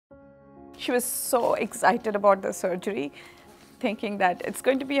She was so excited about the surgery, thinking that it's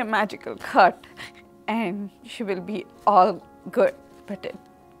going to be a magical cut and she will be all good. But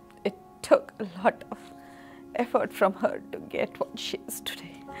it took a lot of effort from her to get what she is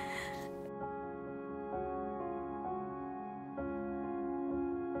today.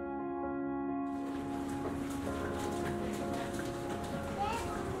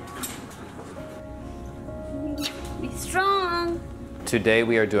 Be strong. Today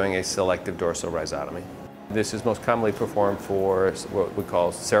we are doing a selective dorsal rhizotomy. This is most commonly performed for what we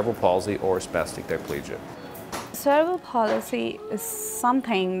call cerebral palsy or spastic diplegia. Cerebral palsy is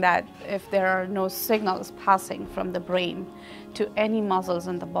something that if there are no signals passing from the brain to any muscles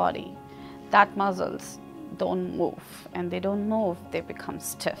in the body, that muscles don't move, and they don't move, they become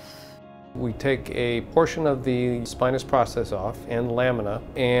stiff. We take a portion of the spinous process off and lamina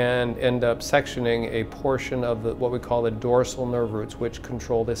and end up sectioning a portion of what we call the dorsal nerve roots, which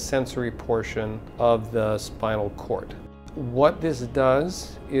control the sensory portion of the spinal cord. What this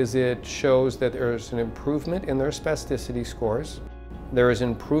does is it shows that there's an improvement in their spasticity scores, there is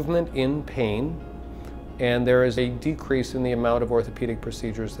improvement in pain, and there is a decrease in the amount of orthopedic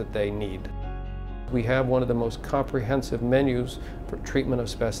procedures that they need. We have one of the most comprehensive menus for treatment of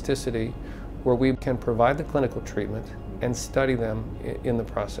spasticity, where we can provide the clinical treatment and study them in the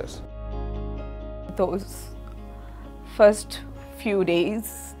process. Those first few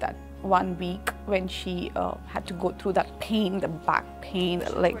days, that 1 week when she had to go through that pain, the back pain,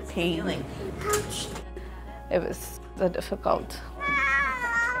 the leg pain, it was a difficult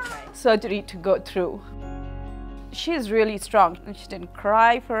surgery to go through. She is really strong. She didn't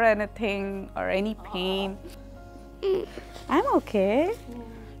cry for anything or any pain. I'm okay.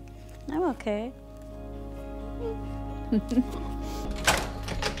 I'm okay.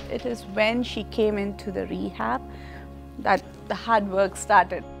 It is when she came into the rehab that the hard work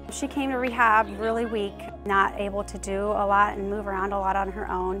started. She came to rehab really weak, not able to do a lot and move around a lot on her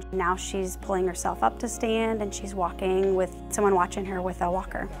own. Now she's pulling herself up to stand and she's walking with someone watching her with a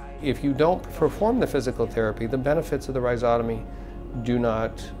walker. If you don't perform the physical therapy, the benefits of the rhizotomy do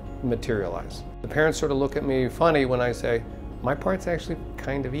not materialize. The parents sort of look at me funny when I say, my part's actually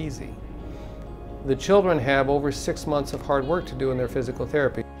kind of easy. The children have over 6 months of hard work to do in their physical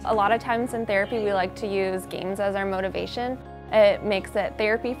therapy. A lot of times in therapy we like to use games as our motivation. It makes it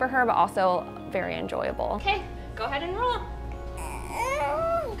therapy for her, but also very enjoyable. Okay, go ahead and roll.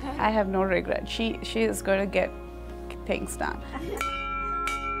 Okay. I have no regret. She is going to get things done.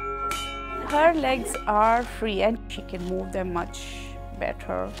 Her legs are free and she can move them much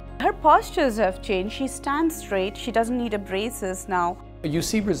better. Her postures have changed. She stands straight. She doesn't need a braces now. You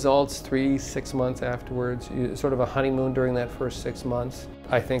see results 3-6 months afterwards, sort of a honeymoon during that first 6 months.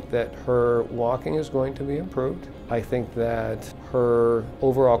 I think that her walking is going to be improved. I think that her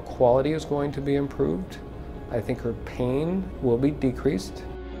overall quality is going to be improved. I think her pain will be decreased.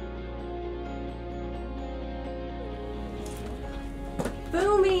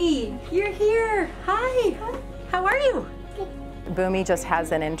 Bhoomi, you're here. Hi. How are you? Bhoomi just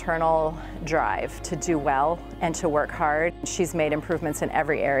has an internal drive to do well and to work hard. She's made improvements in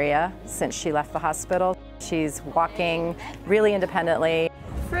every area since she left the hospital. She's walking really independently.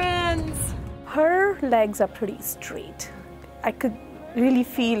 Friends. Her legs are pretty straight. I could really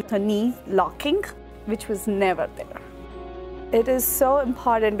feel her knees locking, which was never there. It is so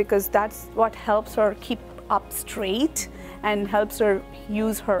important because that's what helps her keep up straight and helps her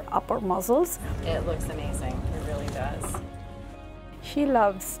use her upper muscles. It looks amazing, it really does. She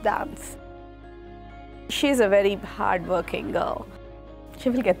loves dance. She's a very hard-working girl. She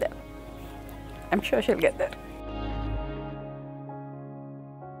will get there. I'm sure she'll get there.